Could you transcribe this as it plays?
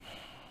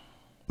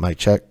Mic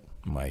check.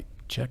 Mic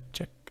check.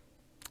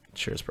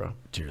 Cheers, bro.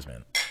 Cheers,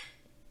 man.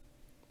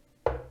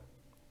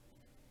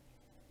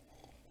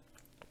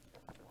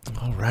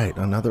 All right,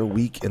 another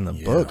week in the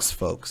books,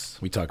 folks.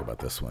 We talk about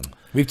this one.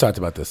 We've talked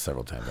about this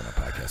several times on our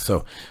podcast.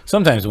 So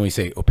sometimes when we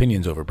say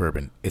opinions over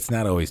bourbon, it's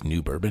not always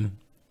new bourbon.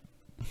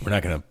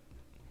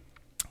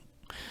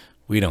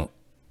 We don't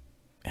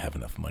have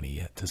enough money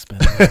yet to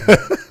spend.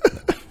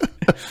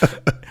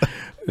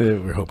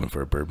 We're hoping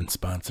for a bourbon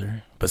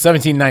sponsor. But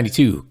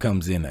 1792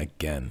 comes in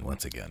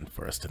once again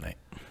for us tonight.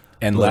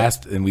 And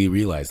we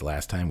realized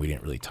last time we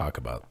didn't really talk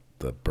about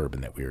the bourbon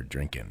that we were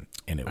drinking,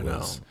 and it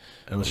was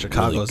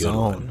Chicago's really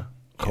own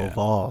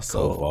Koval. Yeah,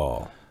 so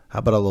Koval. How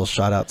about a little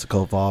shout out to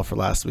Koval for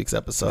last week's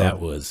episode? That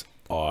was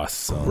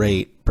awesome.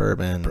 Great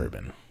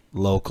bourbon,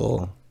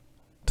 local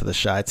to the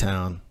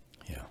Chi-Town.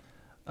 Yeah.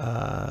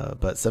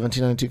 But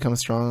 1792 comes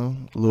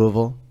strong.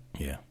 Louisville.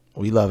 Yeah.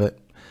 We love it.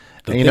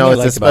 The And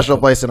it's a special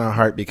place in our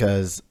heart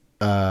because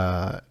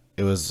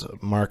it was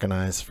Mark and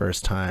I's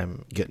first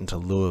time getting to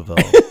Louisville.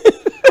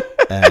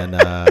 And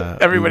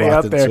everybody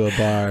out there into a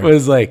bar.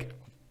 was like,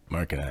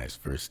 Mark and I's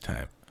first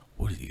time.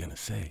 What is he gonna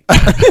say?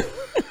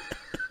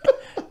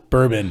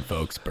 Bourbon,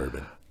 folks,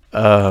 bourbon.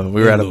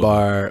 We were at a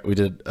bar. We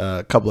did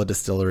a couple of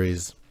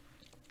distilleries,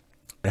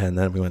 and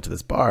then we went to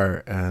this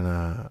bar,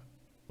 and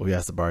we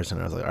asked the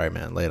bartender. I was like, "All right,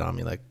 man, lay it on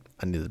me. Like,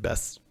 I need the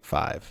best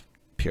 5,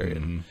 period."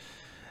 Mm-hmm.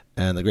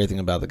 And the great thing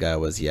about the guy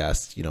was he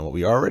asked, what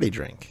we already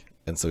drink,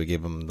 and so we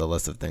gave him the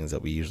list of things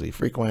that we usually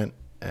frequent,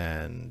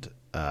 and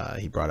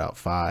he brought out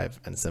 5,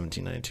 and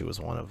 1792 was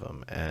one of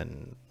them.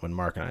 And when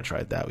Mark and I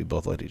tried that, we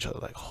both looked at each other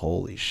like,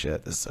 holy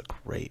shit, this is a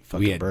great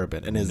fucking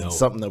bourbon. And it's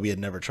something that we had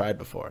never tried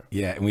before.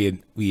 Yeah,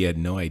 and we had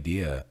no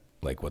idea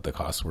like what the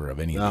costs were of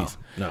any of these.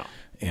 No.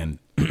 And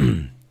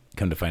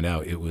come to find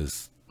out, it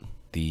was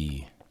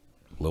the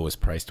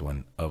lowest priced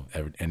one of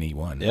any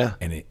one. Yeah.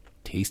 And it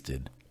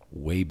tasted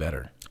way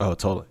better. Oh,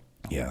 totally.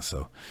 Yeah,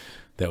 so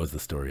that was the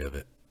story of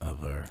it,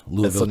 of our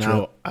Louisville trip. Now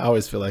So I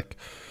always feel like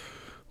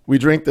we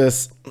drink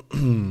this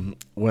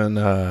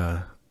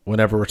whenever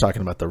we're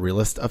talking about the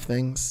realest of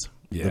things,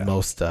 the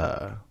most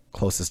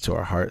closest to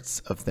our hearts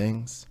of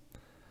things.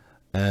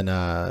 And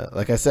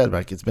like I said,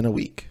 Mike, it's been a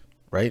week,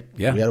 right?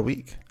 Yeah. We had a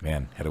week.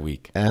 Man, had a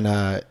week. And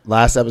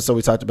last episode,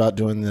 we talked about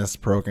doing this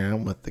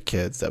program with the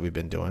kids that we've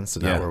been doing. So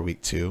now we're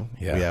week 2.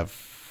 Yeah. We have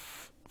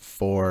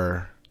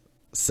 4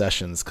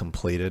 sessions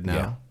completed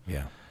now.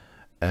 Yeah.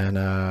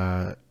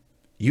 And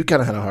you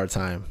kind of had a hard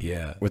time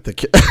with the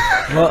kids.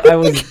 Well,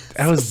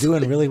 I was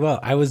doing really well.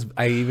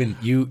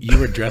 You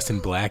were dressed in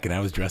black and I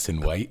was dressed in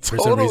white for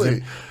some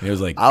reason. And it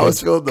was like I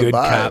was feeling the good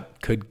vibe.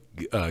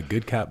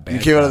 Good cop, bad You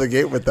came cop. out of the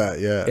gate with that,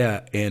 yeah. Yeah,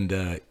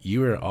 and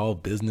you were all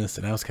business,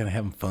 and I was kind of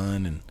having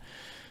fun,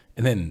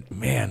 and then,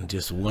 man,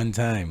 just one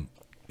time,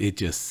 it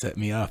just set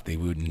me off. They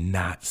would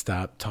not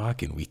stop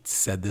talking. We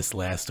said this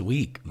last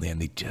week, man.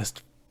 They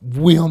just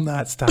will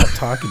not stop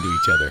talking to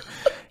each other,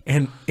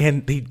 and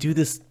they do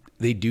this.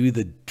 They do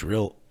the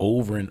drill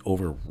over and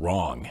over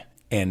wrong.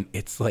 And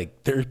it's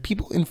like there are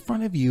people in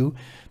front of you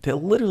that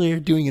literally are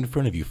doing it in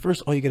front of you.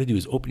 First, all you got to do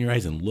is open your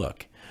eyes and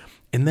look.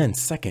 And then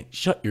second,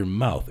 shut your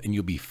mouth and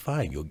you'll be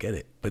fine. You'll get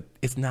it. But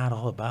it's not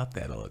all about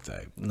that all the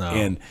time.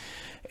 No.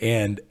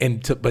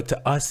 But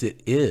to us,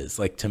 it is.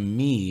 Like to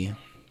me,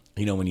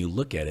 when you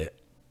look at it,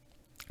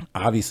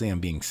 obviously I'm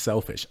being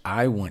selfish.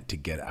 I want to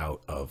get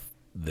out of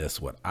this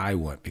what I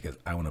want because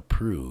I want to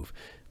prove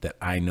that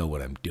I know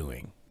what I'm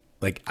doing.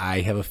 Like I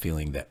have a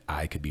feeling that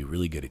I could be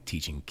really good at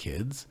teaching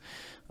kids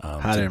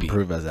how to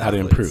improve as athletes. How to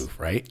improve,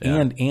 right?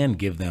 Yeah. And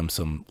give them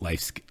some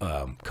life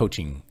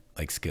coaching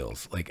like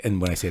skills. Like,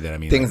 and when I say that, I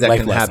mean things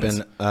like that life can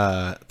lessons.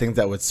 happen, things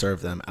that would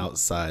serve them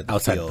outside the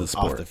field, the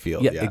sport, off the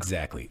field. Yeah,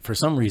 exactly. For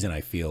some reason, I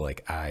feel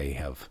like I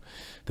have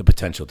the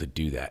potential to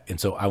do that,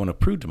 and so I want to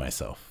prove to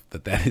myself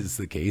that is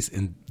the case.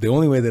 And the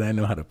only way that I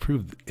know how to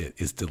prove it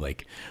is to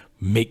like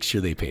make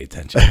sure they pay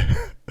attention.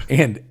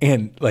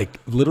 and like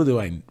little do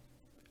I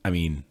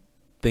mean,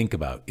 think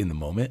about in the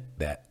moment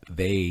that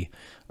they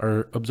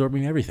are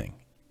absorbing everything.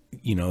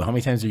 How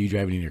many times are you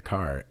driving in your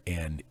car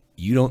and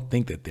you don't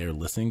think that they're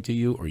listening to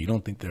you, or you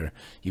don't think they're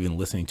even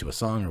listening to a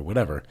song or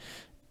whatever,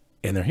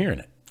 and they're hearing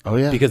it. Oh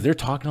yeah, because they're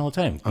talking all the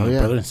time.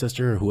 Brother and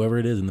sister or whoever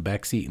it is in the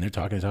back seat, and they're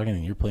talking,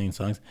 and you're playing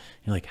songs.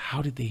 And you're like,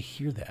 how did they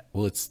hear that?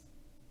 Well, it's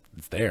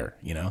there,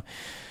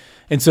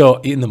 And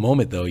so in the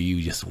moment, though,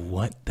 you just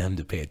want them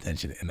to pay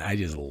attention, and I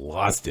just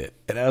lost it,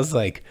 and I was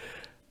like,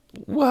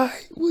 why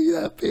will you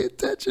not pay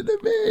attention to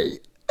me?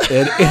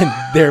 And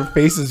their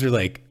faces are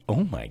like,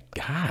 oh my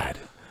God,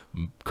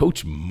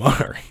 Coach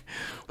Mark,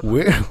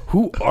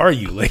 who are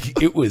you? Like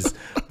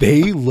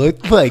they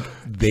looked like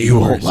they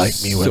won't like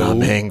me when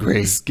I'm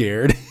angry.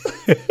 Scared.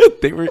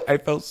 I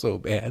felt so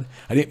bad.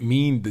 I didn't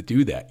mean to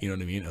do that. You know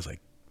what I mean? I was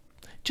like,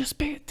 just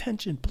pay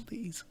attention,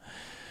 please.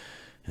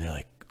 And they're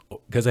like,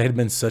 because I had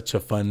been such a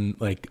fun,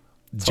 like,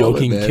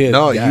 joking kid.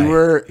 No, guy. you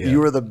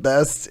were the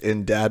best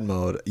in dad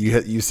mode.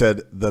 You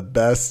said the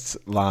best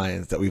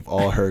lines that we've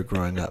all heard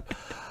growing up.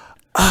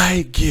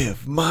 I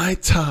give my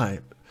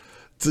time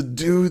to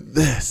do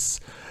this,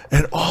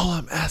 And all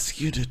I'm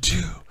asking you to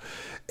do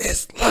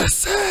is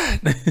listen.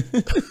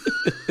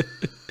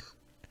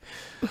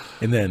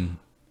 And then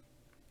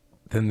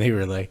they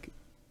were like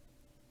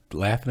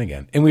laughing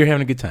again, and we were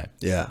having a good time.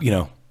 Yeah. You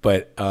know,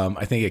 but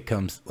I think it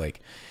comes like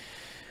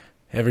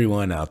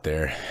everyone out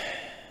there,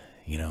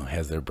 you know,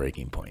 has their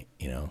breaking point,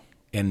 you know,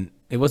 and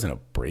it wasn't a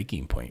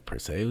breaking point per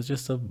se. It was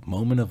just a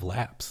moment of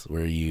lapse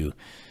where you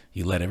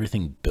let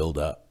everything build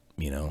up,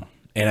 you know,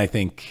 and I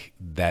think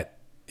that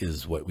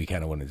is what we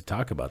kind of wanted to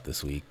talk about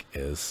this week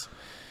is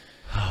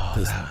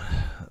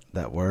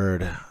that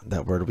word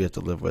we have to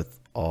live with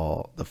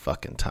all the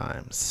fucking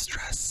time.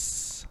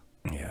 Stress.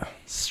 Yeah.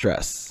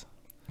 Stress.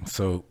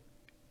 So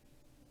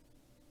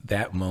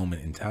that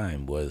moment in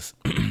time was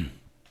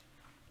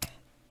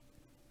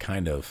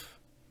kind of,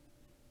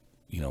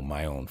 you know,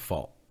 my own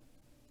fault,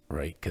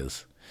 right?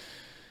 Because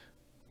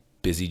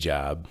busy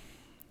job,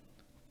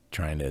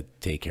 trying to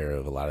take care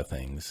of a lot of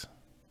things,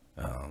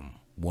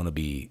 want to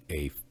be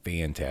a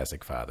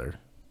fantastic father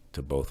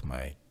to both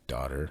my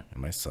daughter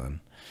and my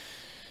son.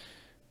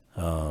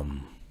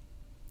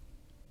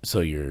 So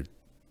you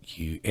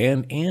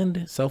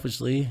and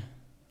selfishly,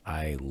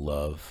 I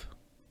love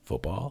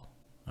football.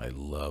 I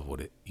love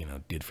what it, you know,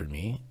 did for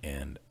me,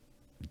 and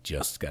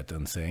just got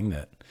done saying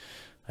that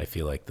I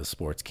feel like the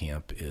sports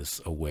camp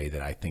is a way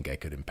that I think I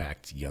could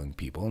impact young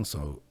people. And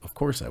so of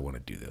course I want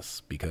to do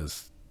this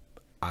because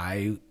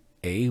I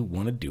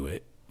want to do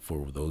it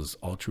for those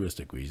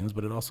altruistic reasons,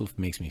 but it also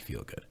makes me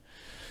feel good.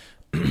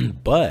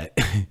 But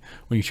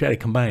when you try to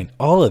combine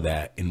all of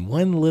that in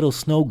one little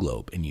snow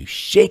globe and you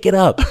shake it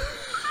up,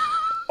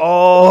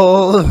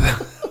 all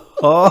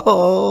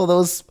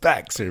those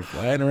specks are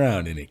flying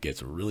around and it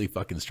gets really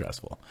fucking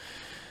stressful.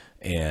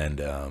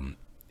 And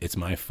it's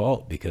my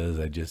fault because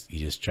you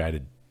just try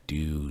to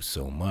do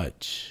so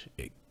much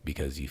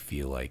because you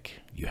feel like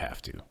you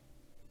have to.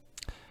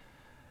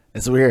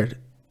 It's weird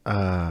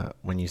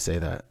when you say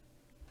that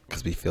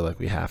because we feel like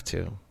we have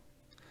to.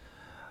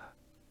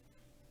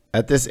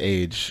 At this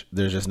age,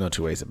 there's just no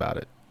two ways about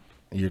it.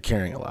 You're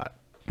carrying a lot.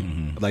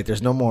 Mm-hmm. Like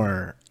there's no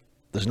more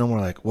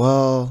like,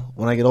 well,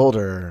 when I get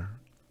older.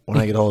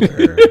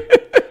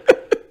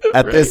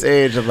 At right. This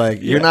age of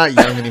like, you're not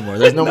young anymore.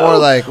 There's no more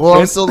like, well,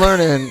 I'm still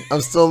learning.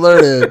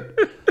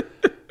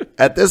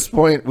 At this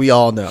point, we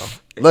all know.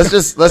 Let's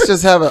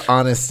just have an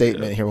honest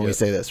statement here when we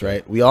say this,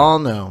 right? We all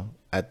know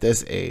at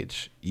this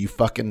age, you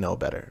fucking know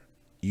better.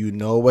 You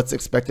know what's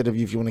expected of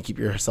you if you want to keep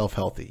yourself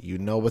healthy. You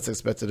know what's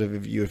expected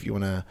of you if you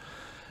want to,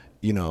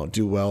 you know,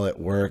 do well at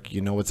work.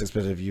 You know what's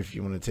expected of you if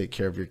you want to take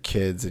care of your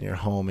kids and your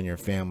home and your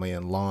family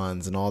and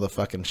lawns and all the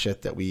fucking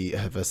shit that we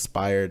have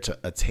aspired to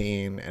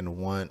attain and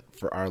want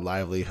for our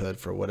livelihood,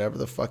 for whatever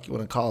the fuck you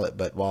want to call it.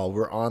 But while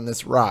we're on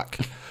this rock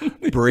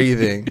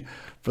breathing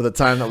for the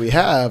time that we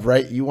have,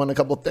 right, you want a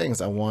couple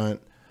things. I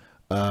want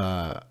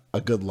a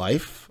good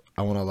life.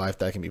 I want a life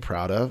that I can be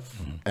proud of.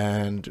 Mm-hmm.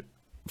 And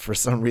for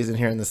some reason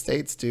here in the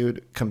States,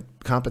 dude,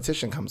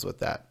 competition comes with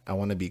that. I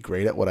want to be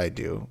great at what I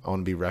do. I want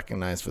to be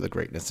recognized for the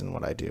greatness in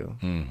what I do.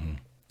 Mm-hmm.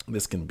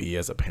 This can be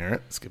as a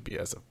parent. This could be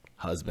as a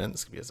husband.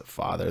 This could be as a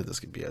father. This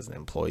could be as an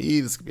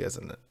employee. This could be as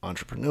an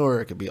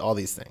entrepreneur. It could be all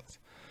these things.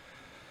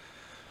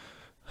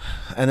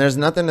 And there's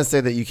nothing to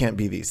say that you can't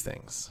be these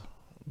things.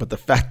 But the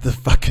fact of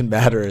the fucking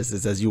matter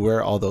is as you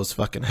wear all those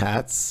fucking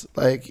hats,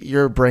 like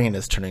your brain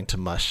is turning to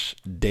mush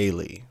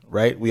daily,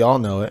 right? We all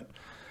know it.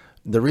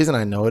 The reason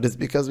I know it is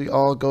because we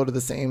all go to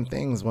the same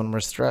things when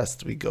we're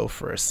stressed. We go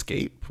for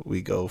escape.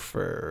 We go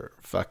for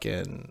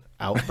fucking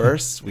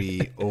outbursts. We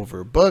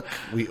overbook.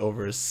 We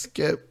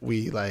overskip.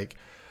 We like,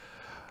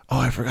 oh,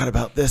 I forgot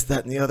about this,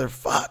 that, and the other.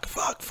 Fuck.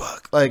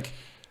 Like,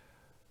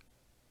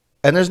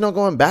 and there's no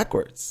going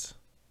backwards.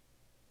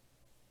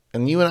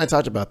 And you and I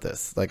talked about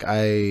this. Like,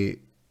 I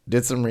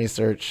did some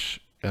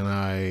research and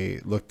I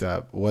looked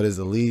up what is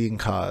the leading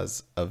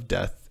cause of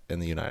death in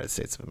the United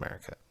States of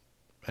America.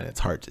 And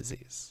it's heart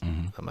disease.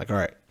 Mm-hmm. I'm like, all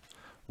right,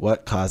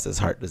 what causes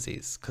heart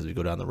disease? Because we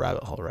go down the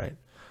rabbit hole, right?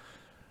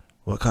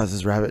 What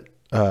causes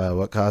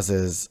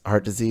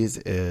heart disease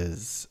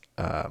is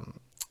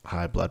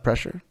high blood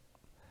pressure,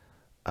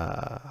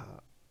 high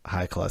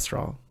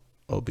cholesterol,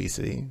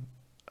 obesity,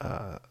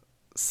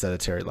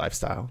 sedentary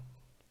lifestyle.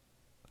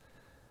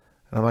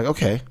 And I'm like,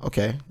 okay.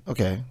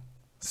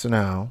 So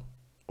now,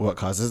 what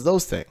causes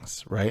those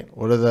things, right?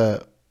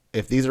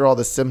 If these are all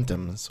the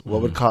symptoms,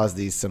 what would cause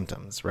these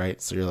symptoms,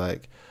 right? So you're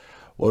like,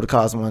 what would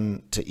cause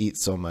one to eat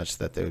so much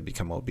that they would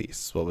become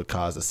obese? What would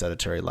cause a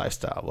sedentary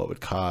lifestyle? What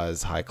would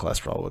cause high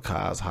cholesterol? What would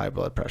cause high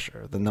blood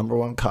pressure? The number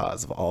one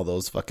cause of all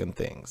those fucking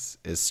things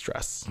is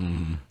stress,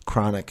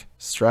 chronic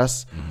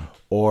stress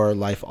or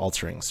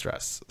life-altering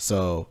stress.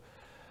 So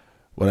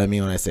what I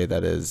mean when I say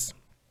that is,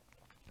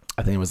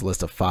 I think it was a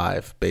list of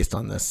 5 based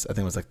on this. I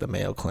think it was like the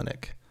Mayo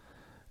Clinic.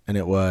 And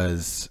it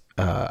was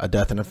a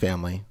death in a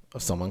family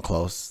of someone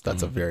close.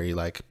 That's a very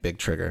like big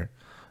trigger.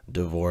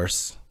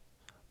 Divorce,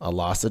 a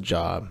loss of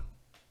job,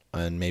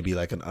 and maybe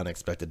like an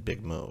unexpected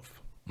big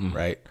move,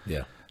 right?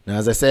 Yeah. Now,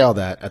 as I say all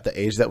that, at the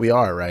age that we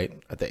are, right?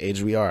 At the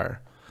age we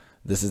are,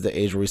 This is the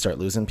age where we start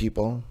losing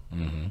people.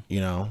 You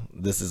know,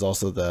 this is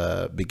also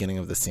the beginning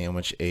of the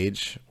sandwich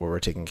age where we're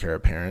taking care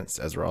of parents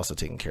as we're also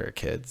taking care of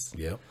kids.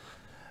 Yep.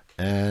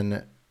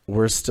 And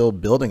we're still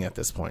building at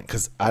this point,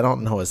 because I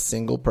don't know a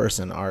single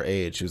person our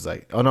age who's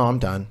like, oh no, I'm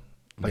done.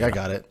 Like, I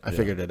got it. I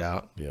figured it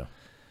out. Yeah.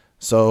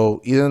 So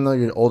even though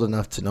you're old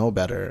enough to know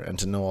better and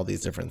to know all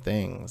these different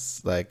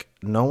things, like,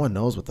 no one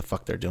knows what the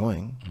fuck they're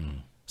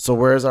doing. So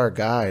where's our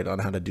guide on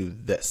how to do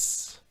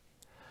this?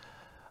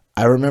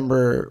 I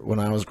remember when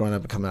I was growing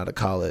up and coming out of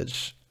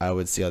college, I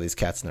would see all these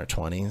cats in their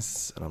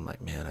 20s, and I'm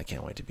like, man, I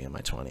can't wait to be in my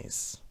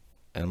 20s.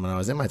 And when I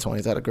was in my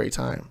 20s, I had a great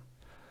time.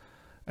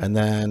 And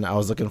then I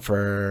was looking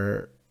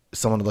for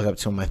someone to look up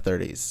to in my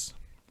 30s.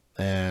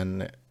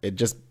 And it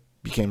just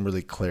became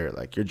really clear,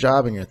 like, your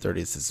job in your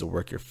 30s is to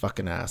work your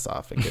fucking ass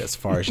off and get as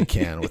far as you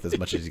can with as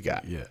much as you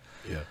got. Yeah.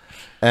 Yeah.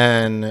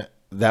 And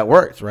that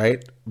worked,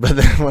 right? But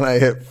then when I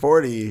hit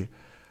 40,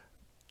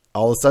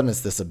 all of a sudden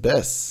it's this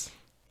abyss.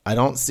 I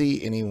don't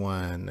see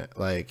anyone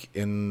like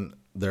in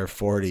their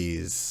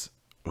 40s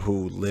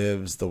who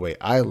lives the way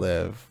I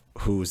live,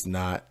 who's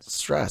not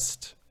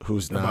stressed,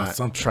 who's not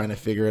trying to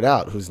figure it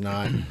out, who's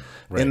not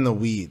in the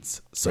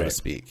weeds, so to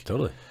speak.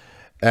 Totally.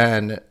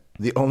 And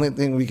the only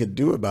thing we could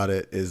do about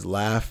it is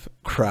laugh,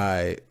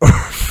 cry, or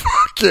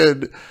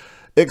fucking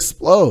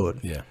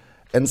explode. Yeah.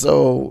 And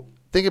so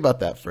think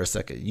about that for a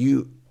second.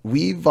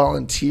 We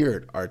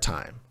volunteered our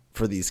time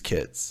for these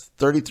kids,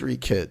 33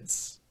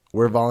 kids.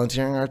 We're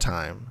volunteering our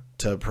time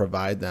to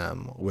provide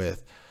them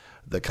with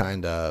the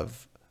kind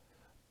of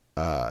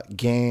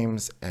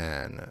games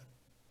and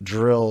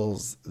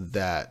drills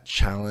that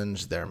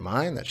challenge their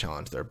mind, that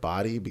challenge their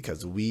body,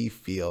 because we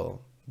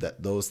feel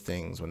that those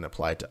things, when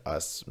applied to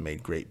us,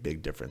 made great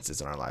big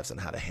differences in our lives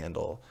and how to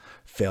handle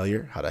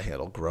failure, how to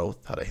handle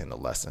growth, how to handle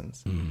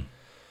lessons.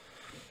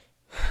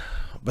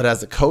 But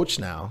as a coach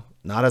now,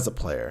 not as a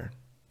player,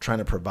 trying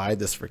to provide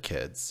this for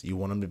kids, you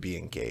want them to be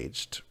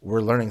engaged.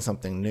 We're learning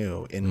something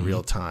new in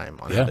real time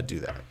on how to do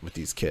that with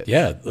these kids.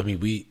 Yeah. I mean,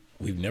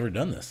 we've never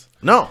done this.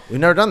 No, we've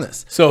never done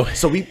this. So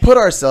we put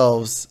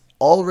ourselves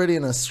already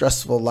in a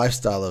stressful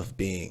lifestyle of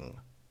being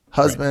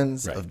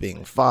husbands, Right. of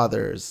being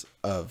fathers,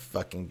 of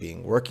fucking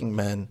being working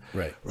men.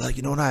 Right. We're like,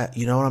 you know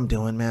what I'm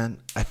doing, man?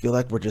 I feel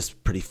like we're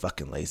just pretty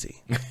fucking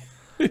lazy.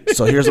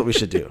 So here's what we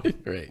should do.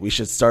 Right. We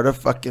should start a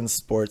fucking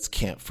sports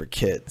camp for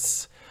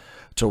kids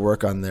to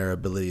work on their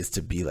abilities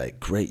to be like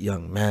great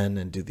young men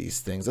and do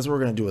these things. That's what we're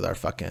going to do with our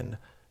fucking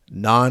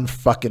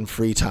non-fucking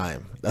free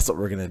time. That's what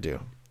we're going to do.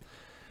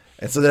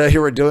 And so then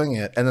here we're doing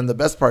it. And then the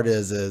best part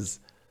is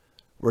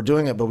we're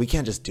doing it, but we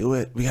can't just do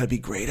it. We got to be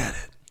great at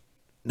it.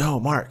 No,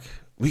 Mark,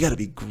 we got to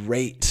be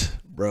great,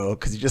 bro,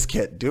 because you just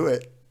can't do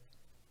it.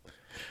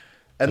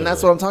 And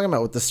that's what I'm talking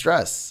about with the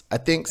stress. I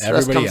think stress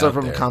Everybody comes up out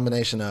from there. a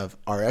combination of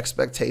our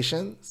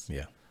expectations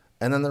Yeah.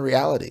 and then the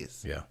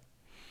realities. Yeah.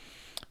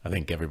 I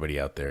think everybody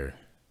out there,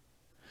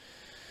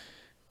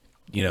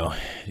 you know,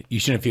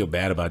 you shouldn't feel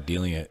bad about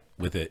dealing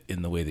with it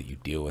in the way that you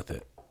deal with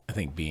it. I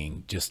think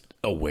being just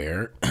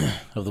aware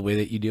of the way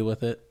that you deal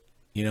with it,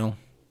 you know,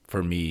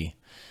 for me,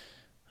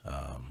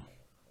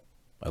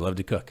 I love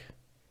to cook.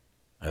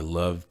 I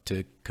love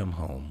to come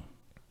home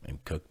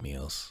and cook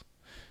meals.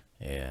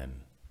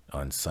 And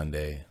on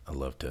Sunday, I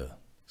love to,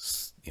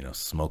 you know,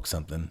 smoke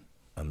something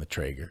on the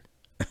Traeger.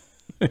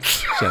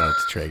 Shout out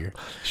to Traeger.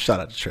 Shout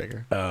out to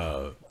Traeger.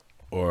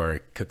 Or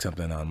cook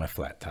something on my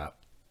flat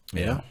top. You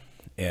Yeah. know?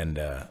 And,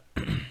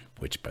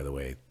 which, by the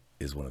way,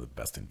 is one of the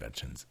best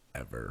inventions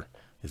ever,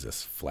 is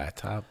this flat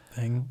top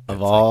thing. Of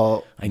It's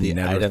all I the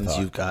never items thought-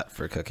 you've got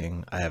for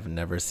cooking, I have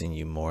never seen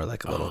you more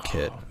like a little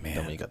kid man.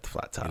 than when you got the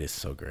flat top. It is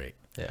so great.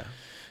 Yeah.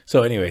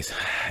 So anyways,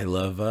 I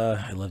love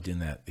doing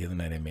that. The other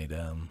night I made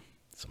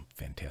some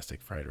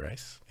fantastic fried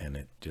rice, and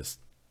it just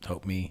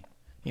helped me,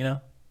 you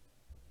know,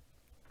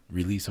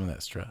 relieve some of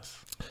that stress.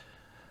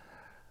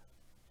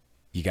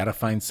 You got to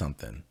find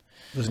something.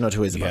 There's no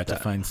two ways You about have to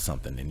that. find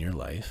something in your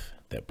life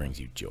that brings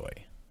you joy.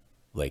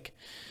 Like,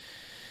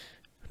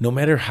 no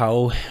matter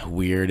how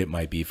weird it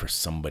might be for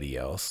somebody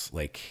else,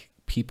 like,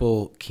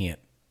 people can't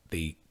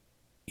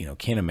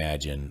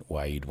imagine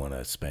why you'd want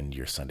to spend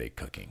your Sunday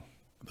cooking.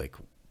 Like,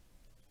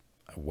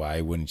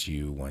 why wouldn't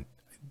you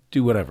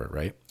do whatever,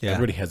 right? Yeah.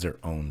 Everybody has their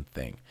own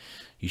thing.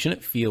 You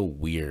shouldn't feel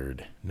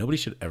weird. Nobody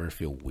should ever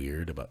feel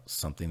weird about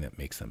something that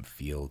makes them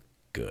feel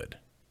good.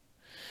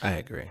 I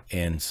agree.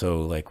 And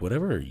so, like,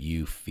 whatever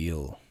you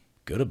feel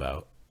good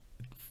about,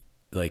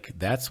 like,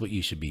 that's what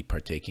you should be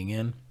partaking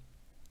in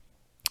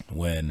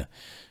when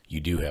you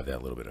do have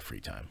that little bit of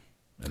free time.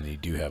 And you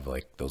do have,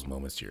 like, those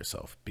moments to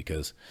yourself,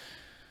 because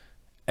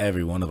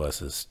every one of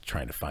us is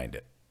trying to find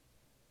it.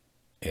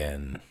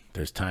 And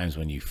there's times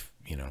when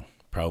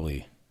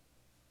probably,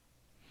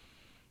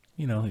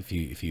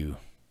 if you,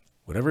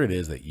 whatever it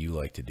is that you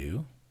like to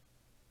do,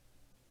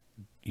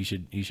 you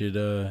should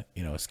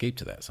escape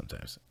to that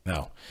sometimes.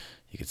 Now,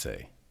 you could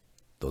say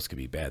those could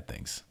be bad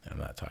things. I'm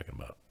not talking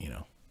about,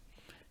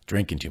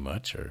 drinking too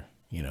much or,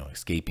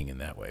 escaping in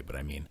that way. But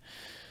I mean,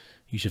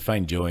 you should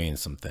find joy in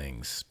some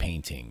things,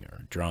 painting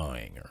or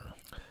drawing or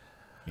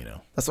you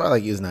know? That's why I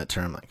like using that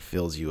term, like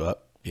fills you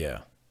up. Yeah.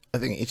 I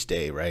think each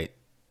day, right,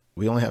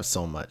 we only have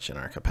so much in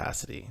our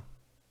capacity,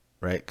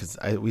 right? Because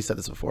we said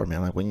this before,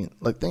 man. Like when you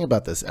think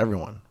about this,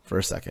 everyone, for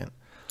a second.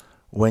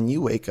 When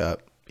you wake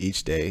up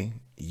each day,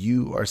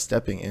 you are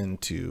stepping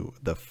into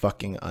the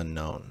fucking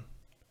unknown.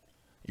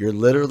 You're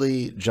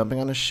literally jumping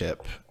on a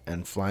ship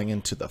and flying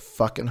into the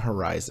fucking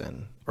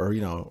horizon,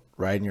 or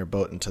riding your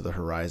boat into the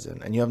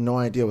horizon, and you have no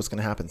idea what's going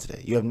to happen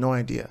today. You have no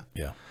idea.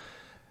 Yeah.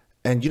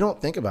 And you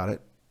don't think about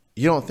it.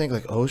 You don't think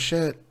like, oh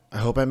shit, I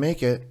hope I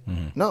make it.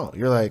 Mm-hmm. No,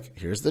 you're like,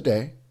 here's the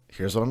day.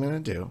 Here's what I'm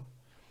going to do.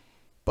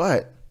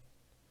 But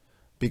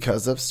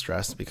because of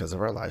stress, because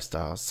of our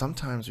lifestyle,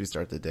 sometimes we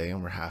start the day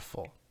and we're half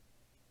full.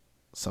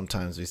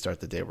 Sometimes we start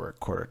the day we're a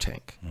quarter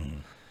tank. Mm-hmm.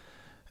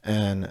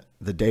 And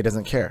the day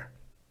doesn't care.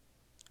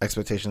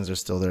 Expectations are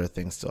still there.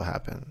 Things still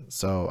happen.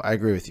 So I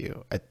agree with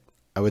you.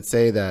 I would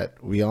say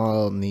that we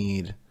all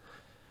need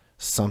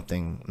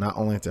something not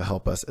only to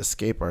help us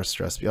escape our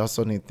stress, we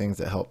also need things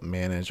that help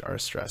manage our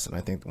stress. And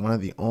I think one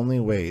of the only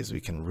ways we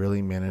can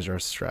really manage our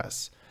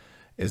stress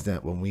is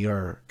that when we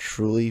are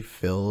truly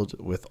filled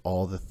with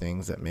all the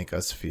things that make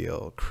us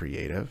feel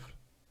creative,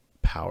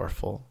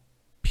 powerful,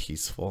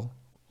 peaceful,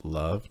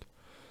 loved,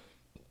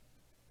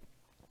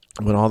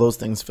 when all those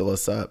things fill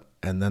us up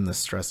and then the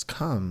stress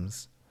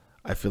comes,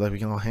 I feel like we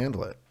can all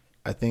handle it.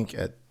 I think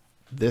at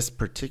this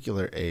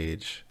particular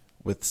age,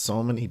 with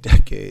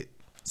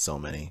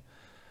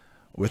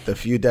with a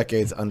few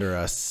decades under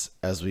us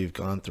as we've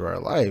gone through our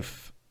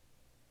life,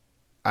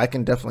 I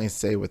can definitely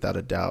say without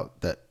a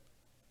doubt that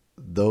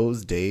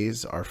those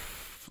days are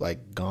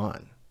like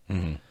gone.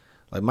 Mm-hmm.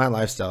 Like my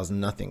lifestyle is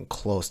nothing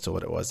close to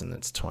what it was in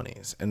its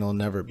 20s, and it'll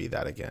never be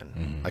that again.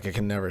 Mm-hmm. Like I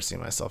can never see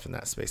myself in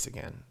that space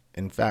again.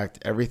 In fact,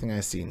 everything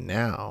I see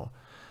now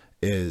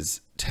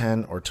is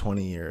 10 or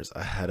 20 years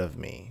ahead of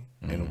me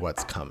in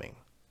what's coming.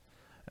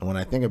 And when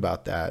I think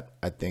about that,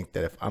 I think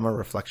that if I'm a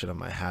reflection of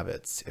my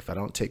habits, if I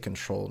don't take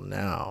control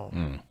now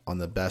on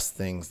the best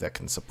things that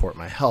can support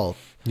my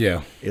health,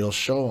 it'll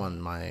show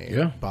on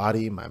my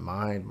body, my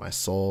mind, my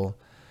soul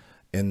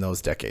in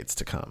those decades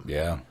to come.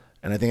 Yeah.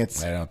 And I think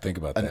it's I don't think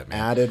about an that, man.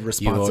 added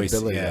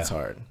responsibility that's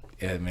hard.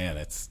 Yeah, man,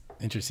 it's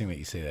interesting that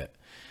you say that.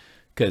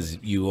 Because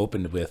you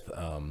opened with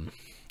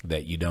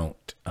that you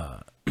don't,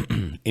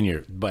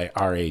 by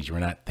our age, we're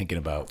not thinking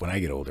about when I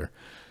get older.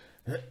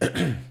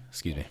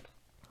 Excuse me.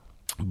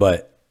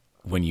 But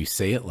when you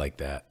say it like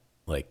that,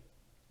 like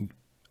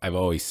I've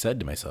always said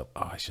to myself,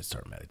 oh, I should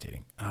start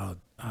meditating. I'll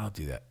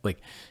do that. Like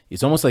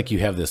it's almost like you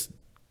have this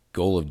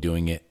goal of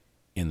doing it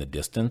in the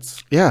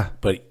distance. Yeah.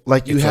 But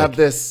like you have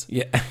this,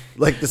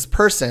 like this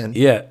person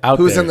out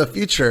who's there in the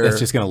future that's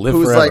just going to live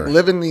who's forever. like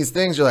living these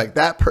things. You're like,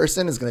 that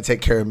person is going to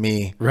take care of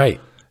me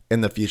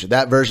in the future.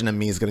 That version of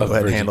me is going to go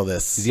ahead and handle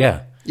this.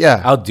 Yeah.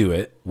 Yeah. I'll do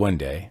it one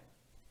day.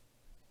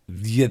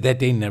 Yeah, that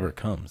day never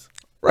comes.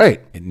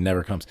 Right. It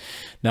never comes.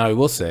 Now, I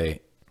will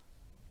say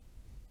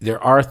there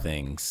are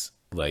things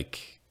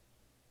like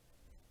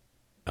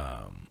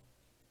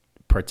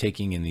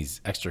partaking in these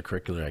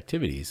extracurricular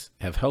activities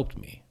have helped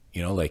me,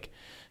 like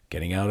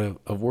getting out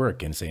of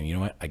work and saying, you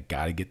know what, I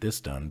got to get this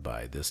done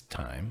by this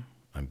time.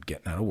 I'm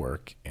getting out of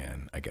work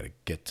and I got to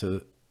get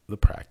to the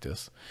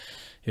practice.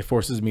 It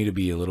forces me to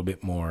be a little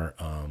bit more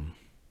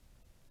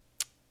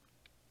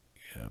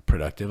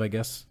productive, I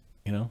guess,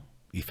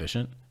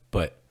 efficient.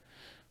 But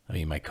I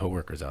mean, my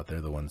coworkers out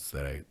there, the ones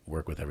that I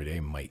work with every day,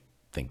 might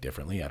think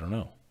differently. I don't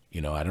know.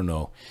 I don't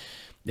know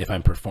if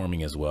I'm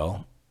performing as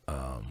well.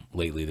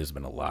 Lately, there's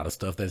been a lot of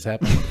stuff that's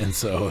happened. And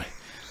so,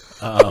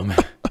 I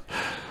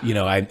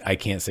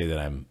can't say that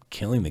I'm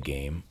killing the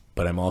game,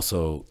 but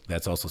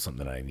that's also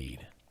something that I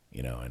need,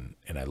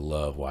 and I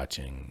love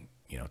watching,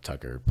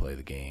 Tucker play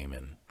the game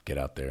and get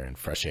out there in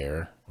fresh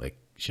air. Like,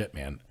 shit,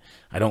 man,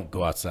 I don't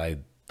go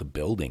outside the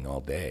building all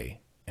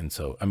day. And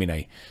so, I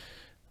mean,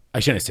 I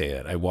shouldn't say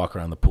that. I walk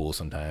around the pool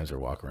sometimes or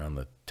walk around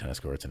the tennis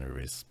courts, and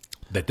everybody's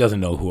that doesn't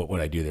know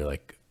what I do. They're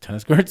like,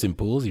 tennis courts and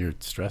pools? You're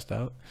stressed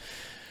out?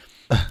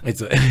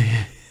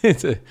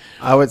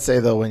 I would say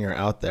though, when you're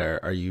out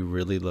there, are you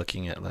really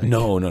looking at like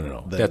no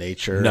the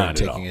nature not and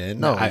taking it in?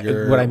 No,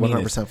 you're what I mean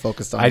 100%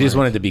 focused on. I just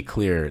wanted to be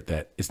clear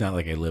that it's not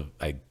like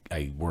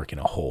I work in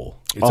a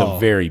hole. It's a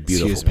very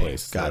beautiful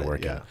place that I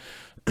work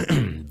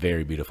in.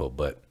 Very beautiful,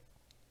 but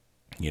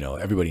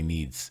everybody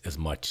needs as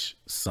much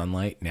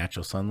sunlight,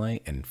 natural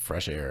sunlight, and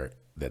fresh air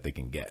that they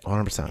can get.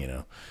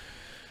 100%.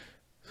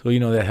 So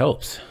that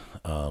helps.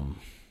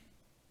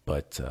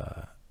 But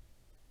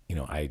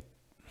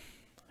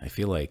I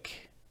feel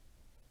like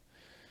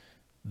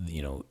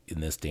in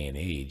this day and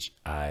age,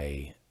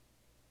 I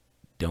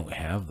don't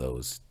have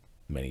those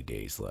many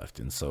days left,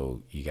 and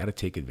so you got to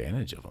take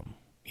advantage of them.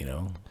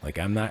 Like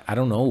I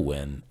don't know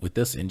when with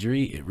this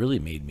injury, it really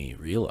made me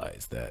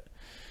realize that.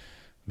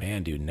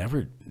 Man, dude,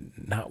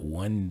 not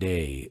one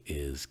day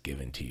is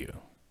given to you,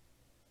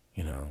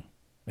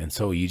 and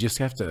so you just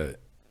have to,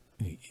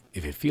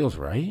 if it feels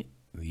right,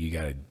 you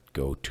got to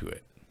go to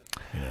it,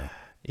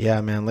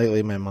 Yeah, man,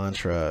 lately my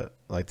mantra,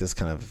 like this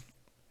kind of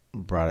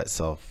brought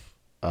itself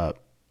up,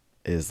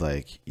 is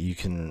like, you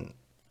can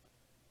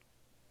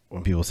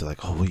when people say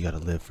like, oh, well, you got to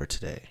live for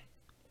today.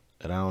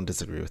 And I don't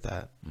disagree with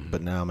that. Mm-hmm.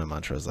 But now my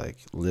mantra is like,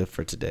 live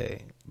for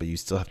today, but you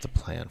still have to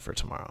plan for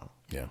tomorrow.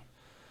 Yeah.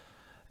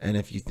 And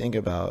if you think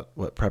about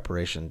what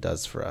preparation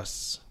does for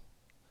us,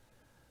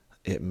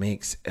 it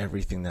makes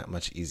everything that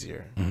much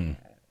easier,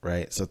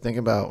 right? So think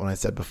about when I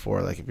said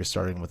before, like if you're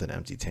starting with an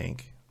empty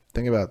tank,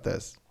 think about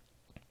this.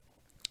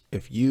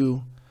 If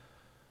you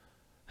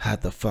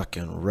had the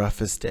fucking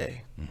roughest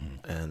day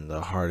and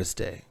the hardest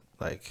day,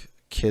 like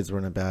kids were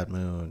in a bad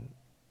mood,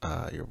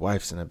 your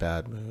wife's in a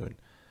bad mood,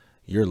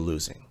 you're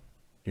losing.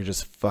 You're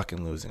just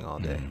fucking losing all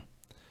day.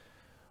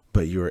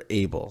 But you were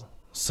able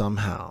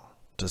somehow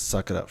to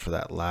suck it up for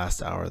that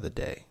last hour of the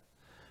day.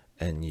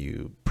 And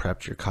you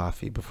prepped your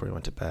coffee before you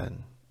went to bed.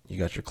 You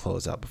got your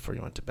clothes out before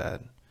you went to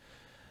bed.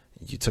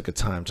 You took a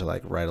time to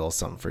like write a little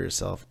something for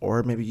yourself.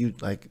 Or maybe you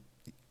like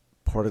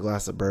poured a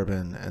glass of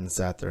bourbon and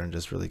sat there and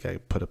just really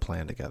like put a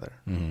plan together.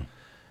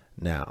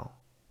 Now,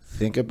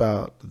 think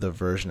about the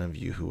version of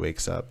you who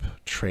wakes up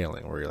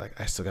trailing, where you're like,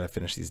 I still got to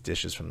finish these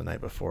dishes from the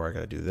night before. I got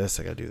to do this.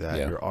 I got to do that.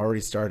 Yeah. You're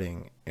already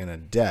starting in a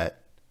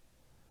debt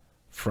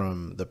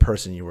from the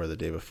person you were the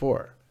day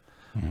before.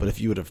 But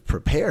if you would have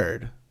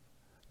prepared,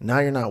 now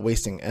you're not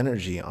wasting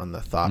energy on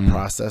the thought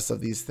process of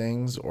these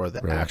things or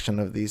the action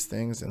of these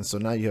things. And so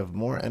now you have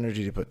more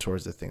energy to put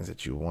towards the things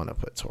that you want to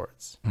put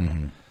towards.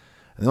 And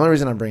the only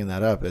reason I'm bringing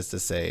that up is to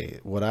say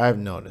what I've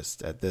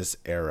noticed at this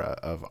era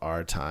of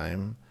our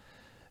time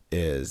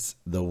is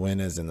the win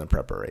is in the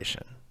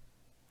preparation.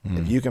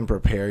 If you can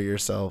prepare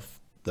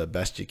yourself the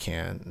best you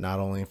can, not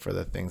only for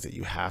the things that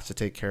you have to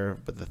take care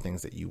of, but the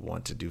things that you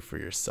want to do for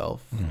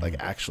yourself, like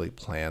actually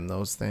plan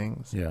those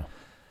things. Yeah.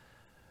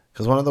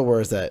 Because one of the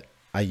words that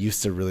I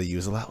used to really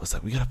use a lot was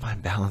like, we got to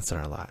find balance in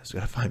our lives. We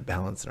got to find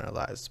balance in our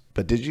lives.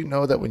 But did you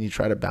know that when you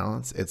try to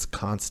balance, it's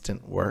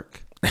constant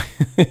work?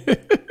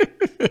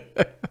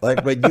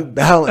 Like when you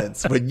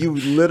balance, when you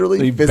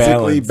literally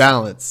physically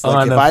balance.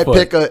 Like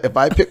if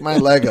I pick my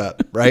leg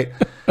up, right?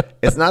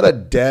 It's not a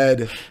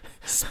dead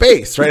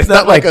space, right? It's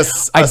not like a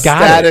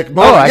static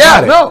moment. I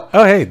got it. No.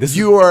 Oh, hey, this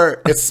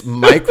it's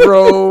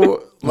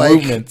micro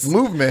like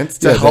movements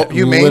to help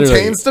you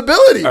maintain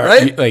stability,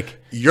 right? Like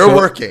you're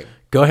working.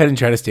 Go ahead and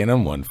try to stand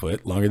on 1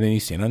 foot longer than you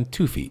stand on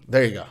 2 feet.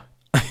 There you go.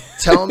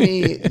 Tell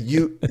me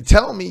you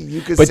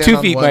could. But stand 2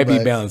 on feet one might be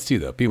leg. balanced too,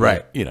 though. People,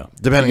 Right.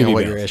 Depending on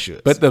what your issue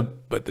is. But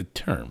the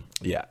term.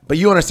 Yeah, but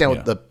you understand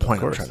what the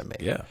point I'm trying to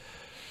make. Yeah.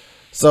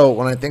 So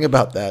when I think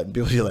about that,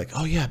 people are like,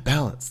 "Oh yeah,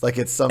 balance." Like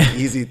it's some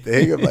easy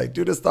thing. I'm like,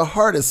 dude, it's the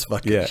hardest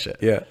fucking shit.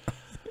 Yeah.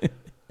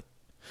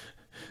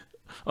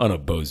 On a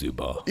Bozu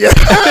ball. Yeah.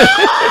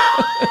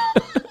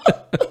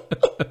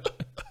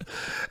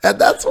 And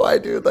that's why,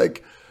 dude,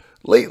 like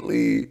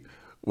lately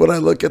when I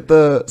look at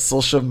the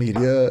social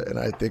media and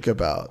I think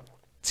about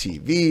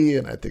TV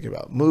and I think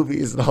about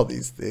movies and all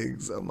these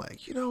things, I'm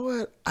like, you know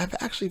what? I've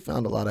actually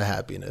found a lot of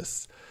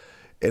happiness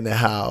in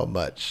how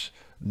much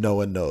no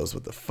one knows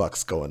what the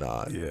fuck's going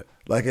on. Yeah.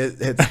 Like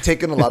it's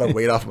taken a lot of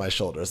weight off my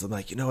shoulders. I'm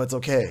like, you know, it's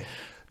okay.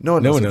 No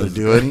one knows what knows.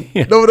 they're doing.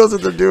 Yeah. No one knows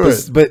what they're doing.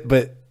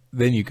 But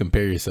then you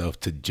compare yourself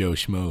to Joe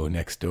Schmo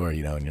next door,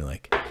 you know, and you're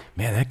like,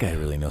 man, that guy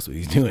really knows what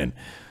he's doing.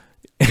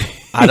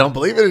 I don't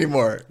believe it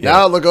anymore. Yeah.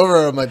 Now I look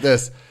over, I'm like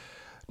this.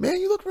 Man,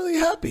 you look really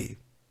happy.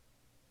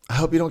 I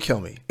hope you don't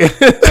kill me. I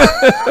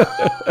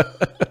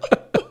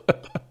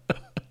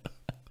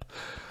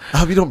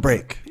hope you don't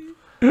break.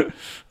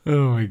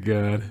 Oh my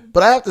God.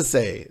 But I have to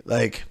say,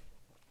 like,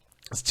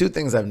 there's two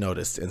things I've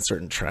noticed in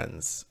certain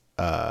trends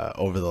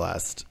over the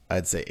last,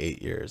 I'd say,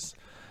 8 years.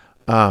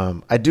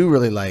 I do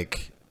really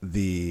like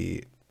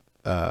the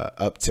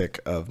uptick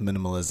of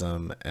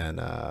minimalism, and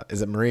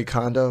is it Marie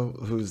Kondo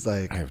who's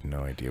like, I have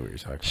no idea what you're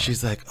talking about.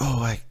 she's like,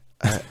 oh,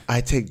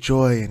 I take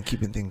joy in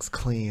keeping things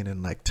clean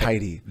and like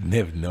tidy. I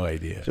have no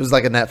idea. It was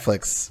like a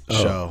Netflix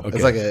show. Okay.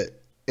 It's like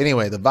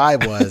anyway, the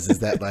vibe is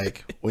that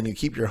like when you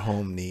keep your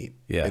home neat,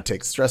 it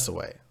takes stress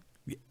away.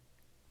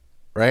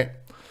 Right?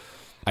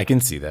 I can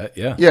see that.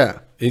 Yeah. Yeah.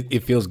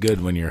 It feels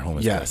good when your home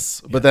is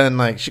Yes. But then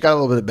like she got a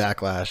little bit of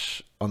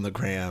backlash on the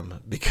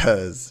gram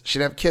because she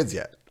didn't have kids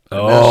yet.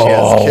 And now she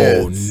has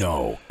kids.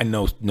 No. And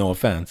no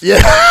offense. Yeah.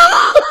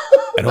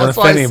 I don't want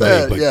to offend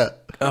anybody, but yeah.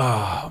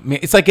 oh man,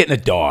 it's like getting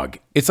a dog.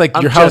 It's like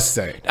I'm your just house.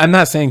 saying. I'm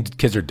not saying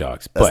kids are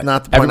dogs, but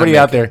not the point everybody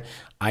I'm out there,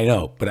 I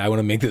know, but I want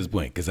to make this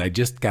point because I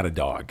just got a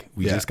dog.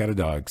 We Yeah. just got a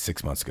dog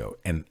 6 months ago,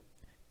 and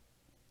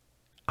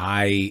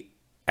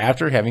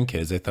after having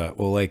kids, I thought,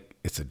 well, like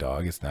it's a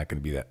dog, it's not going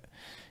to be that.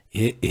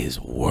 It is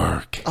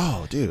work.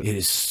 Oh, dude. It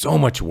is so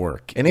much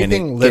work.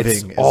 Anything and living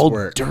is is all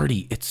work.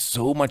 dirty. It's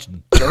so much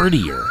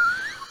dirtier.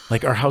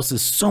 Like our house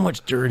is so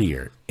much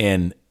dirtier.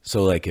 And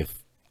so like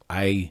if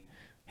I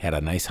had a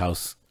nice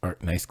house or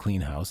nice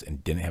clean house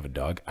and didn't have a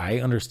dog, I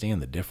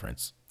understand the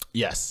difference.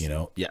 Yes. You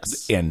know?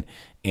 Yes. And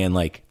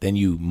like then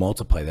you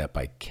multiply that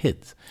by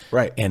kids.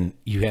 Right. And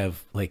you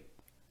have like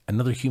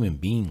another human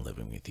being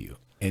living with you.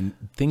 And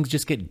things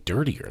just get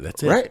dirtier.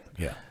 That's it. Right.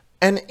 Yeah.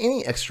 And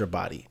any extra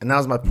body. And that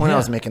was my point I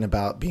was making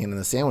about being in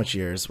the sandwich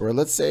years, where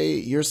let's say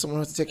you're someone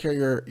who has to take care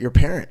of your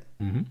parent.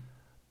 Mm-hmm.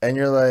 And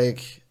you're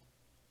like,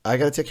 I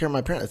got to take care of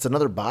my parents. It's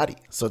another body,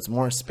 so it's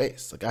more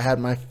space. Like I had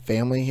my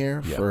family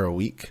here for a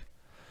week,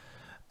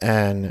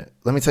 and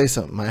let me tell you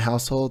something. My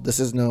household, this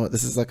is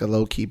like a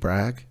low key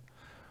brag,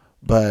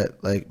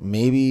 but like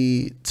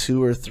maybe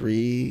 2 or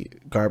 3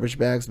 garbage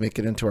bags make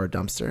it into our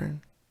dumpster,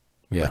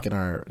 like in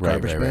our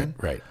garbage bin.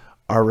 Right.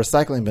 Our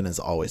recycling bin is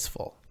always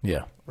full.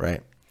 Yeah.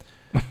 Right.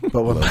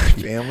 But when my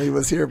family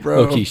was here, bro.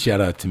 Okay,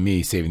 shout out to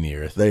me saving the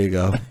earth. There you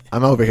go.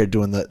 I'm over here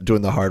doing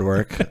the hard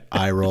work.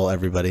 I roll,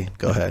 everybody.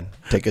 Go ahead.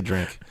 Take a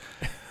drink.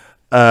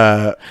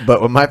 But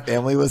when my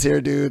family was here,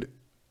 dude,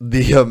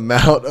 the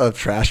amount of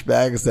trash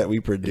bags that we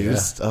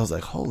produced, I was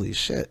like, holy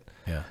shit.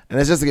 Yeah. And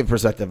it's just to give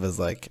perspective is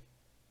like,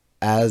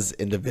 as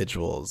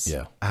individuals,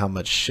 how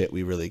much shit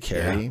we really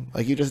carry. Yeah.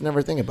 Like you just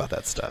never think about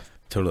that stuff.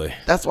 Totally.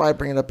 That's why I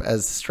bring it up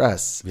as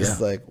stress. Yeah.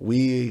 It's like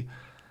we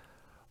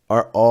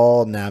are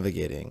all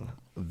navigating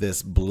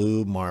this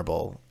blue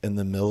marble in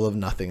the middle of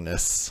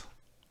nothingness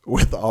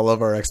with all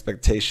of our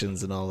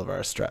expectations and all of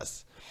our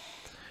stress.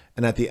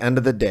 And at the end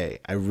of the day,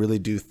 I really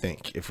do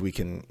think if we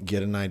can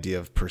get an idea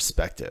of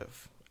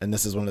perspective, and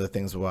this is one of the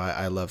things why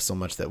I love so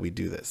much that we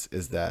do this,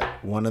 is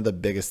that one of the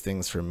biggest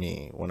things for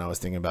me when I was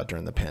thinking about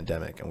during the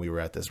pandemic and we were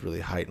at this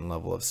really heightened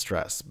level of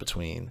stress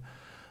between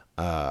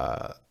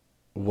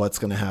what's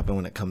going to happen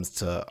when it comes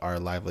to our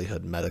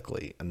livelihood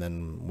medically, and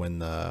then when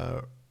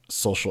the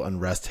social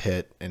unrest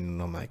hit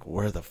and I'm like,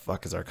 where the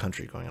fuck is our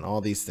country going, and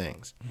all these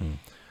things.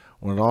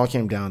 When it all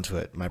came down to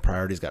it, my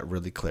priorities got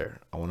really clear.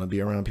 I want to be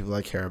around people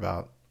I care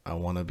about. I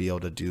want to be able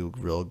to do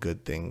real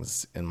good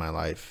things in my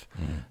life,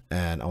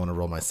 and I want to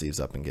roll my sleeves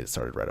up and get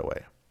started right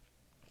away.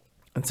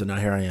 And so now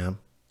here I am,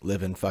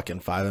 living fucking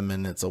 5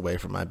 minutes away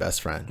from my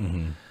best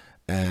friend,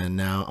 and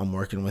now I'm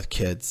working with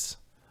kids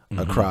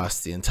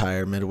across the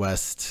entire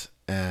Midwest,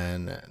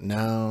 and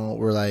now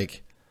we're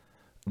like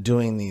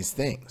doing these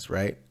things,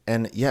 right?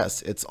 And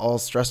yes, it's all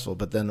stressful,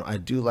 but then I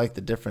do like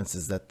the difference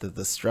is that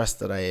the stress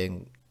that I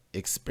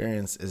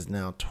experience is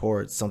now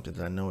towards something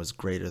that I know is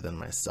greater than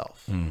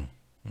myself.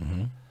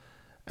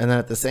 And then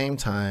at the same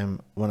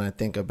time, when I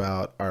think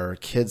about our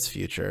kids'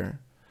 future,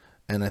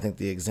 and I think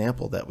the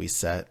example that we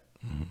set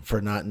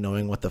for not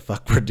knowing what the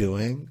fuck we're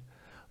doing,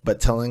 but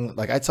telling,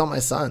 like I tell my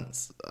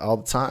sons all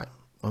the time,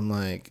 I'm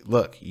like,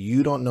 look,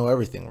 you don't know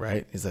everything,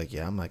 right? He's like,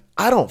 yeah. I'm like,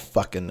 I don't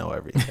fucking know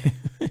everything.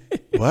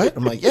 What?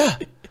 I'm like, yeah.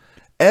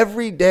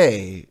 Every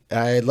day,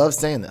 I love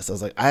saying this. I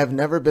was like, I have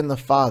never been the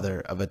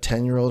father of a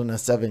 10-year-old and a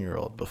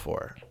 7-year-old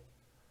before.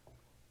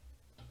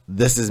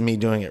 This is me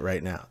doing it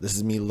right now. This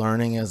is me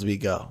learning as we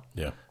go.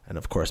 Yeah. And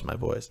of course, my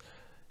boys,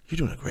 you're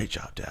doing a great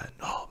job, Dad.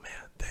 Oh,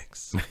 man,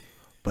 thanks.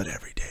 But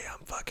every day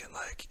I'm fucking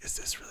like, is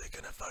this really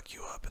going to fuck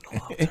you up in the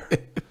long term?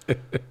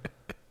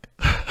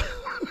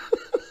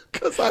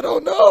 Because I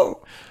don't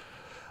know.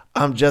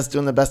 I'm just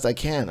doing the best I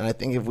can. And I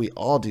think if we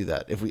all do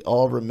that, if we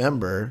all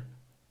remember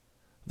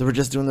that we're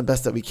just doing the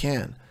best that we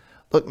can.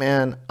 Look,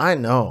 man, I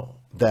know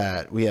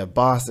that we have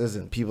bosses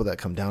and people that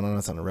come down on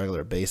us on a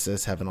regular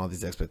basis, having all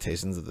these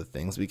expectations of the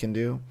things we can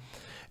do.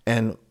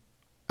 And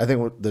I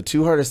think the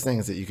 2 hardest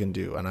things that you can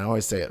do, and I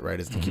always say it, right,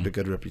 is to keep a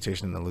good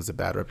reputation and then lose a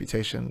bad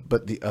reputation.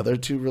 But the other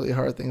 2 really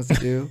hard things to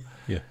do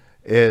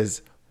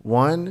is,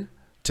 1,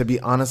 to be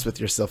honest with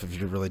yourself if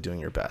you're really doing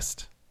your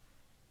best.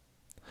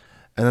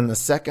 And then the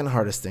second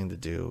hardest thing to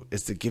do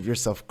is to give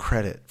yourself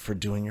credit for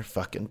doing your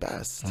fucking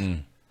best.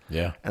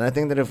 Yeah. And I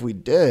think that if we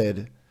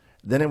did,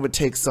 then it would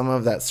take some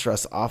of that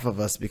stress off of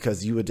us,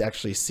 because you would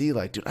actually see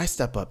like, dude, I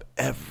step up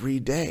every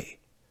day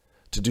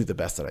to do the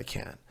best that I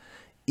can,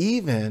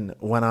 even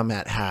when I'm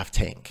at half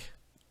tank.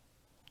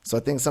 So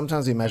I think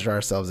sometimes we measure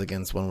ourselves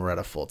against when we're at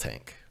a full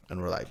tank.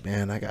 And we're like,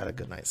 man, I got a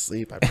good night's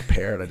sleep. I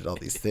prepared. I did all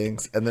these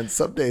things. And then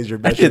some days you're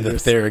measuring. I did the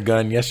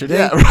Theragun yesterday.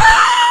 Yeah,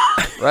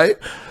 right?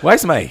 Why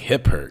does my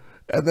hip hurt?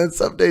 And then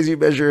some days you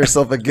measure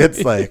yourself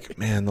against like,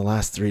 man, the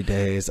last 3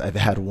 days I've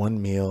had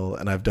 1 meal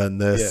and I've done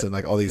this and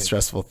like all these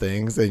stressful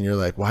things. And you're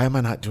like, why am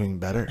I not doing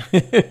better?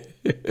 Like,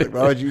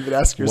 why would you even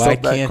ask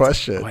yourself that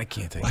question? Why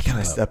can't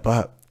I step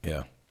up?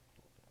 Yeah.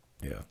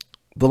 Yeah.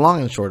 The long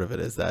and short of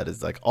it is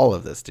like all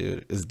of this,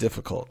 dude, is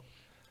difficult.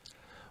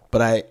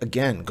 But I,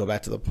 again, go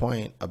back to the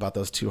point about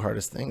those 2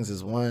 hardest things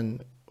is 1,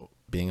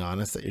 being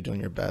honest that you're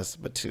doing your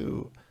best, but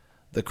 2,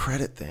 the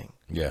credit thing.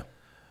 Yeah.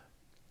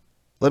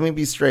 Let me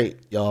be straight,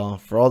 y'all.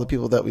 For all the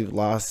people that we've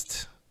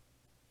lost,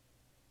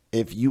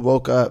 if you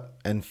woke up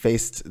and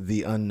faced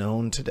the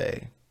unknown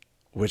today,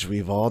 which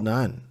we've all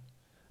done,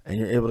 and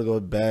you're able to go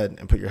to bed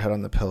and put your head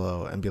on the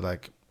pillow and be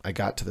like, I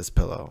got to this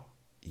pillow,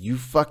 you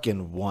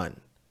fucking won.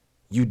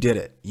 You did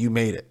it. You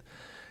made it.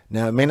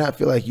 Now, it may not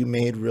feel like you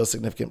made real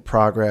significant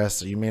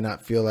progress, or you may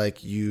not feel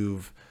like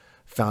you've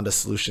found a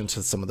solution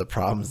to some of the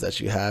problems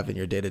that you have in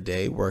your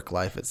day-to-day work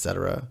life,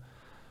 etc.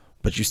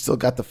 But you still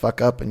got the fuck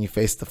up and you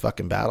faced the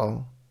fucking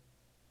battle.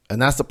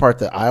 And that's the part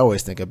that I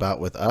always think about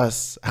with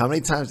us. How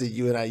many times did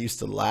you and I used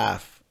to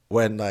laugh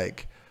when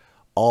like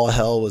all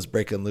hell was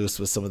breaking loose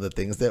with some of the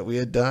things that we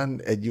had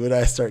done, and you and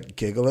I start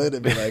giggling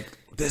and be like,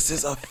 this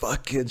is a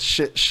fucking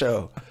shit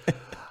show.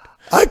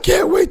 I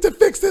can't wait to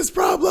fix this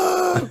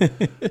problem.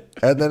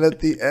 And then at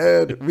the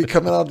end, we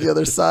come out the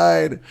other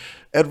side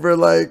and we're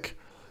like,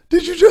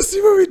 did you just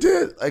see what we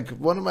did? Like,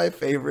 one of my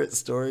favorite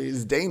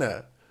stories,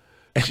 Dana.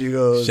 She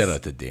goes, Shout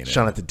out to Dana.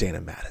 Shout out to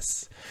Dana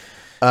Mattis.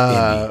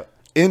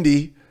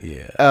 Indy.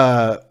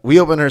 Yeah. We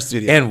open her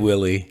studio. And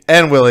Willie.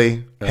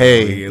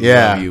 Hey, we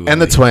yeah. love you,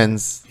 And the Willie.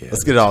 twins. Yeah,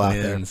 Let's get it all out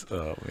there. twins.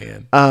 Oh,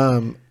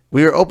 man.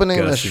 We were opening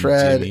Gus the and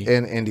shred Jimmy.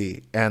 in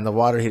Indy, and the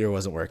water heater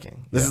wasn't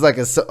working. This is like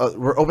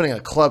we're opening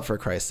a club, for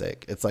Christ's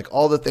sake. It's like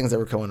all the things that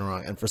were going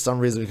wrong, and for some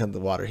reason we come to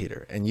the water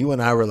heater. And you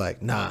and I were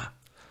like, nah,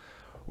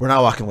 we're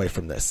not walking away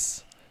from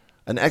this.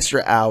 An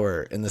extra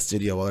hour in the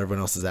studio while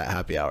everyone else is at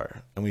happy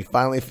hour. And we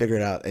finally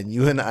figured out, and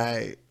you and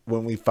I,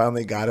 when we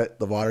finally got it,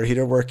 the water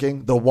heater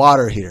working,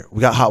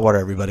 we got hot water,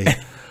 everybody.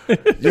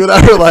 You and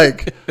I were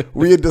like,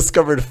 we had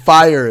discovered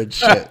fire and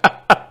shit.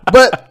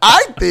 But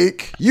I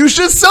think you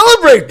should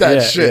celebrate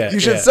that shit. Yeah, you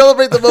should yeah.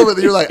 celebrate the moment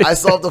that you're like, I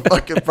solved the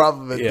fucking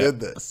problem and Yeah. did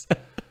this.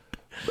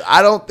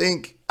 I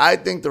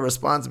think the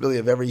responsibility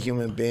of every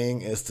human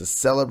being is to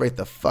celebrate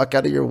the fuck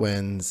out of your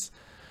wins,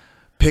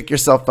 pick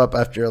yourself up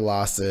after your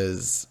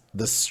losses.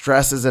 The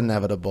stress is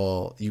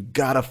inevitable. You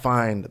gotta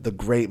find the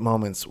great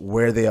moments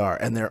where they are,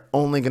 and they're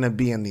only gonna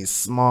be in these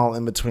small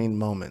in between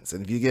moments.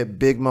 And if you get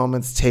big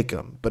moments, take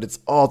them. But it's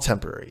all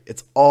temporary.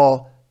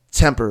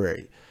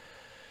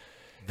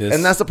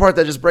 And that's the part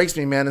that just breaks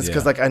me, man, is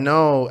because, Yeah. like, I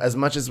know as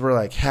much as we're,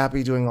 like,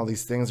 happy doing all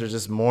these things, there's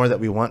just more that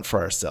we want for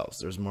ourselves.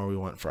 There's more we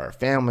want for our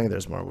family.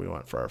 There's more we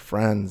want for our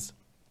friends.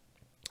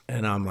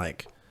 And I'm,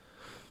 like,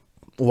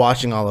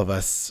 watching all of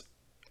us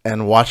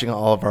and watching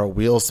all of our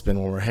wheels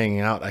spin when we're hanging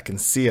out. I can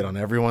see it on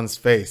everyone's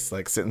face,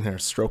 like, sitting there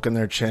stroking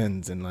their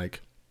chins and, like,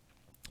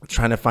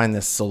 trying to find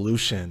this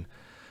solution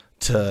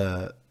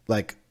to,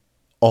 like,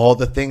 all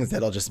the things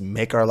that'll just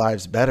make our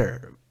lives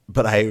better.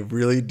 But I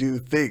really do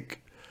think,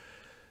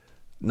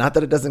 not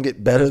that it doesn't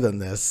get better than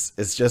this.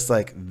 It's just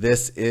like,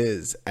 this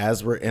is,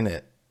 as we're in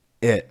it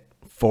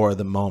for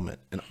the moment.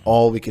 And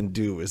all we can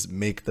do is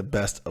make the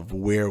best of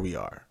where we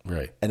are.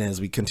 Right. And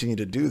as we continue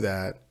to do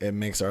that, it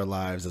makes our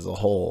lives as a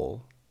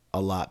whole a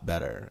lot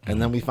better.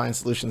 And then we find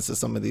solutions to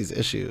some of these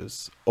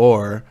issues.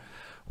 Or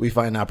we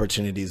find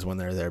opportunities when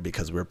they're there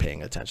because we're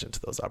paying attention to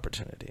those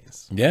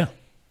opportunities. Yeah.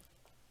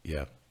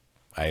 Yeah.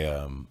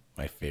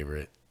 My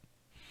favorite.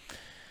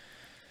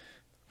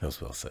 That was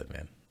well said,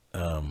 man.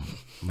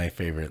 My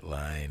favorite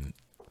line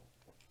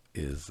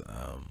is,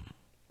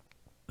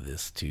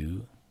 this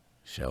too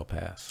shall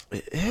pass.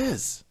 It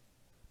is.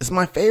 It's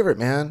my favorite,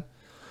 man.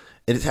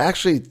 It's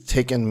actually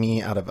taken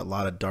me out of a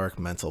lot of dark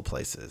mental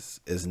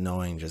places, is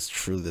knowing just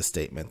truly the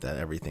statement that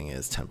everything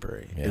is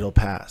temporary. Yeah. It'll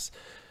pass.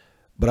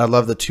 But I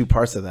love the two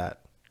parts of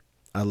that.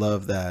 I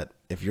love that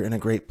if you're in a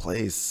great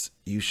place,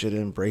 you should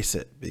embrace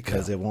it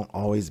because it won't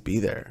always be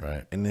there.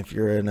 Right. And if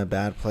you're in a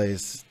bad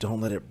place,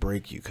 don't let it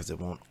break you because it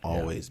won't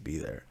always be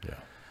there. Yeah.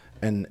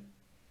 And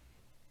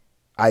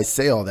I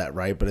say all that,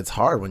 right? But it's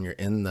hard when you're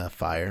in the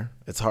fire.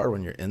 It's hard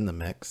when you're in the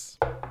mix.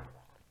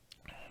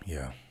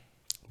 Yeah.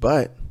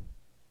 But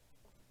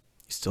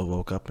you still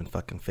woke up and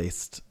fucking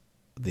faced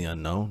the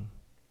unknown.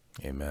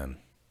 Amen.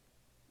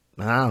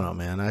 And I don't know,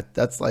 man.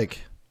 That's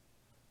like,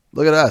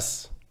 look at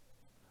us.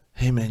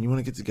 Hey, man, you want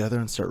to get together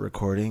and start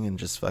recording and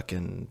just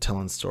fucking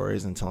telling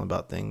stories and telling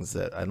about things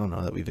that I don't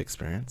know that we've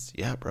experienced?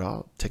 Yeah, bro,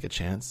 I'll take a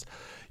chance.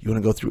 You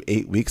want to go through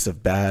 8 weeks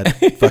of bad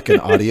fucking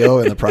audio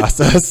in the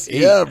process?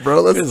 Yeah,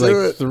 bro, let's It was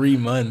do like it. 3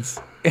 months.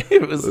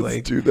 It was Let's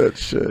like, do that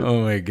shit.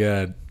 oh my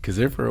God. Because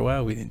there for a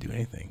while, we didn't do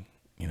anything.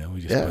 You know,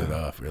 we just Yeah. put it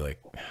off. We were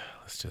like,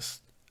 let's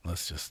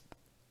just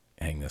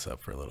hang this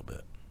up for a little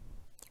bit.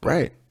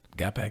 Right.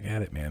 Got back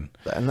at it, man.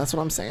 And that's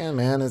what I'm saying,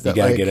 man, is You that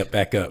got to like, get it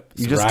back up.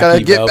 you It's just Rocky got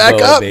to get back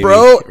Balboa, up, baby.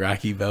 bro.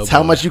 Rocky Balboa. It's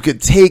how much you could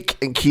take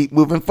and keep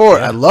moving forward.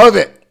 Yeah. I love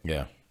it.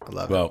 Yeah. I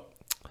love it. Well,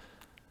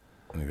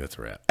 I think that's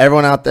a wrap.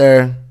 Everyone out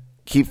there,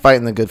 keep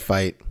fighting the good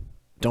fight.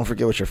 Don't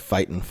forget what you're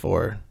fighting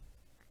for.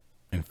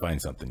 And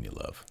find something you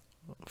love.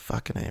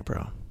 Fucking A,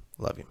 bro.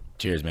 Love you.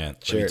 Cheers, man.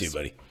 Love Cheers. you too,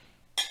 buddy.